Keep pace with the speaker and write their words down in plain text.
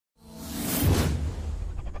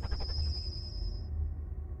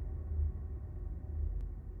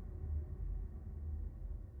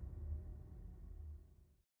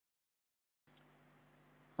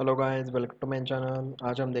Hello guys, welcome to my channel.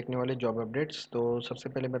 आज हम देखने वाले जॉब अपडेट्स। तो सबसे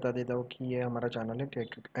पहले बता देता हूँ कि ये हमारा चैनल है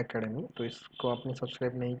टेक एकेडमी। तो इसको आपने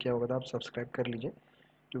सब्सक्राइब नहीं किया होगा तो आप सब्सक्राइब कर लीजिए,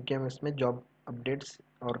 क्योंकि हम इसमें जॉब अपडेट्स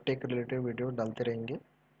और टेक रिलेटेड वीडियो डालते रहेंगे।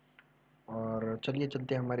 और चलिए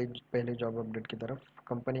चलते हैं हमारी पहले जॉब अपडेट की तरफ।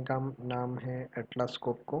 कंपनी का नाम है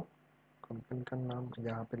एटलास्कोप को। कंपनी का नाम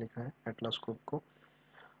यहाँ पे लिखा है एटलास्कोप को।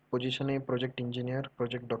 पोजीशन है project engineer,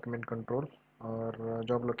 project document control. और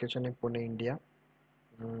जॉब लोकेशन है पुणे, इंडिया।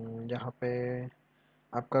 यहाँ पे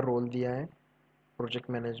आपका रोल दिया है project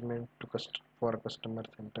management to for customer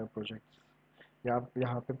centre projects. या आप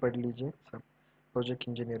यहाँ पे पढ़ लीजिए सब। Project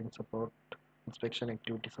engineering support, inspection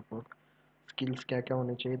activity support. Skills क्या क्या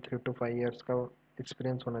होने चाहिए? 3 to 5 years का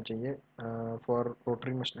एक्सपीरियंस होना चाहिए for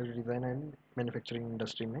rotary machinery design and manufacturing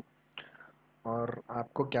industry में। और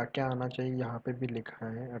आपको क्या क्या आना चाहिए यहाँ पे भी लिखा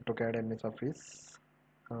है। AutoCAD, MS office,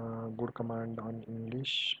 good command on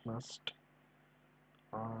English must.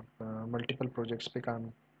 और मल्टीपल प्रोजेक्ट्स पे काम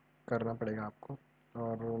करना पड़ेगा आपको।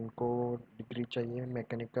 और उनको डिग्री चाहिए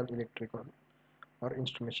मैकेनिकल, इलेक्ट्रिकल और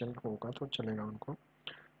इंस्ट्रूमेंटेशन होगा तो चलेगा उनको।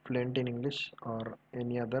 फ्लुएंट इन इंग्लिश और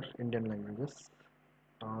एनी अदर इंडियन लैंग्वेजेस।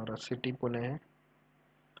 और सिटी पुणे है।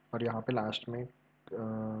 और यहाँ पे लास्ट में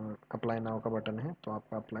अप्लाई नाउ का बटन है, तो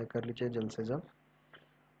आप अप्लाई कर लीजिए जल्द से जल्द।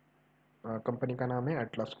 कंपनी का नाम है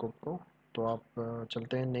एटलास्कोप को। तो आप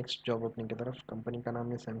चलते हैं नेक्स्ट जॉब ओपनिंग की तरफ। कंपनी का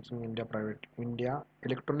नाम है Samsung India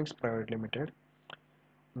electronics private limited.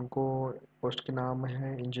 उनको पोस्ट के नाम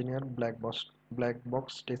है engineer black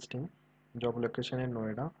box testing. Job location है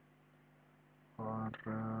नोएडा।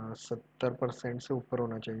 और 70% से ऊपर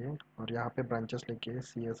होना चाहिए। और यहाँ पे ब्रांचेस लिखी है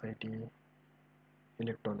CSIT,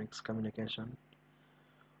 इलेक्ट्रॉनिक्स, कम्युनिकेशन।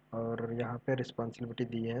 और यहाँ पे रिस्पॉन्सिबिलिटी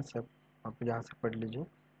दी है सब, आप यहाँ से पढ़ लीजिए।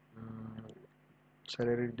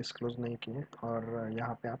 सैलरी डिस्क्लोज नहीं की है। और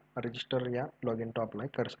यहाँ पे आप रजिस्टर या लॉग इन टू अप्लाई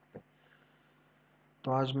कर सकते हैं।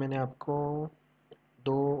 तो आज मैंने आपको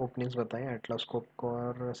दो ओपनिंग्स बताए, एटलास्कोप को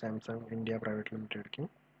और सैमसंग इंडिया प्राइवेट लिमिटेड की।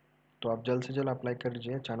 तो आप जल्द से जल्द अप्लाई कर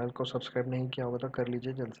लीजिए। चैनल को सब्सक्राइब नहीं किया होगा तो कर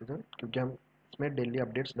लीजिए जल्द से जल्द, क्योंकि हम इसमें डेली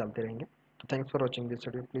अपडेट्स डालते रहेंगे। तो thanks for watching this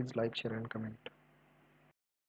video. Please like, share and comment.